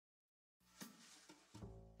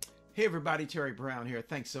Hey everybody, Terry Brown here.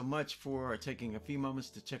 Thanks so much for taking a few moments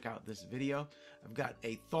to check out this video. I've got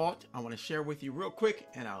a thought I want to share with you real quick,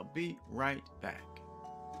 and I'll be right back.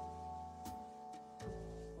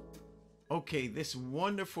 Okay, this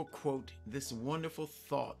wonderful quote, this wonderful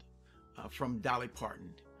thought from Dolly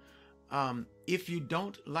Parton. If you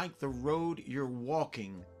don't like the road you're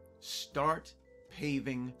walking, start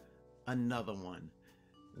paving another one.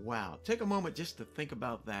 Wow. Take a moment just to think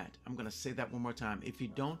about that. I'm going to say that one more time. If you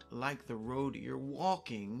don't like the road you're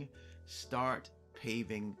walking, start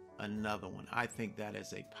paving another one. I think that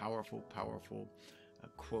is a powerful, powerful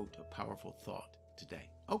quote, a powerful thought today.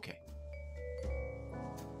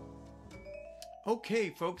 Okay,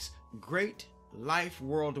 folks. Great Life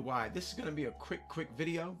Worldwide. This is going to be a quick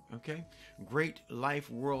video. Okay. Great Life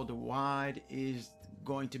Worldwide is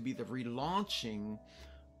going to be the relaunching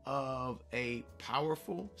of a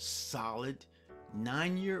powerful, solid,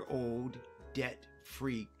 9-year-old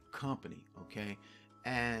debt-free company, okay?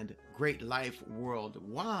 And Great Life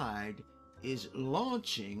Worldwide is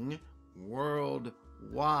launching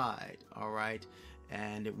worldwide, all right?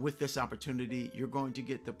 And with this opportunity, you're going to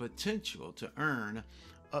get the potential to earn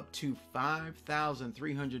up to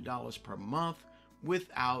 $5,300 per month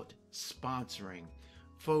without sponsoring.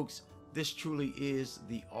 Folks, this truly is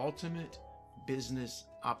the ultimate business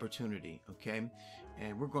opportunity, okay?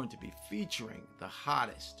 And we're going to be featuring the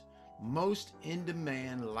hottest, most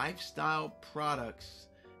in-demand lifestyle products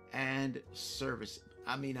and services.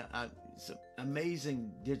 I mean, some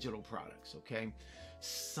amazing digital products, okay?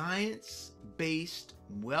 Science-based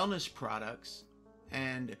wellness products,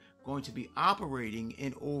 and going to be operating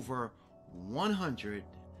in over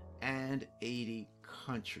 180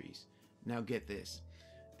 countries. Now get this.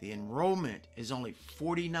 The enrollment is only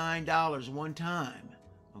 $49 one time,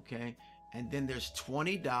 okay? And then there's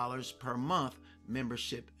 $20 per month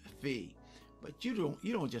membership fee. But you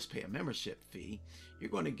don't just pay a membership fee. You're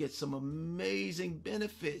going to get some amazing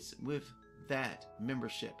benefits with that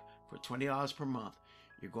membership. For $20 per month,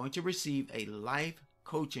 you're going to receive a life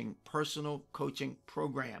coaching, personal coaching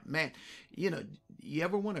program. Man, you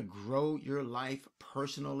ever want to grow your life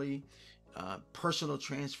personally, personal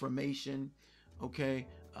transformation, okay?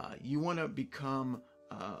 You want to become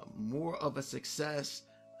more of a success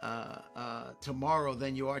tomorrow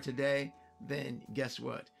than you are today, then guess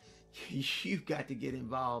what? You've got to get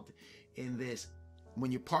involved in this.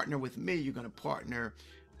 When you partner with me, you're going to partner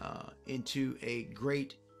into a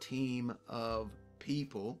great team of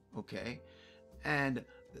people, okay? And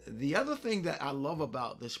the other thing that I love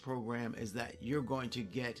about this program is that you're going to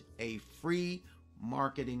get a free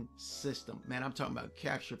marketing system. Man, I'm talking about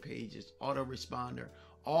capture pages, autoresponder,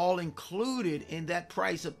 all included in that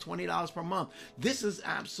price of $20 per month. This is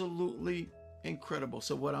absolutely incredible.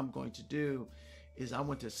 So what I'm going to do is I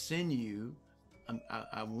want to send you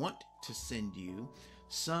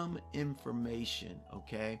some information,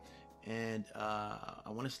 okay? And I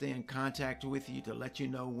want to stay in contact with you to let you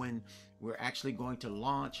know when we're actually going to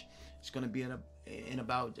launch. It's going to be in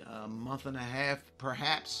about a month and a half,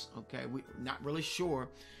 perhaps. Okay, we're not really sure.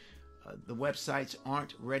 The websites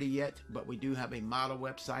aren't ready yet, but we do have a model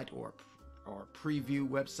website or preview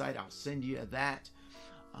website. I'll send you that.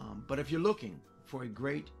 But if you're looking for a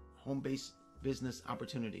great home-based business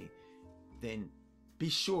opportunity, then be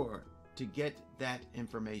sure to get that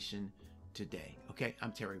information today. Okay,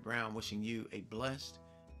 I'm Terry Brown, wishing you a blessed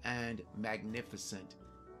and magnificent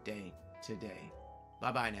day today.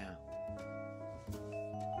 Bye-bye now.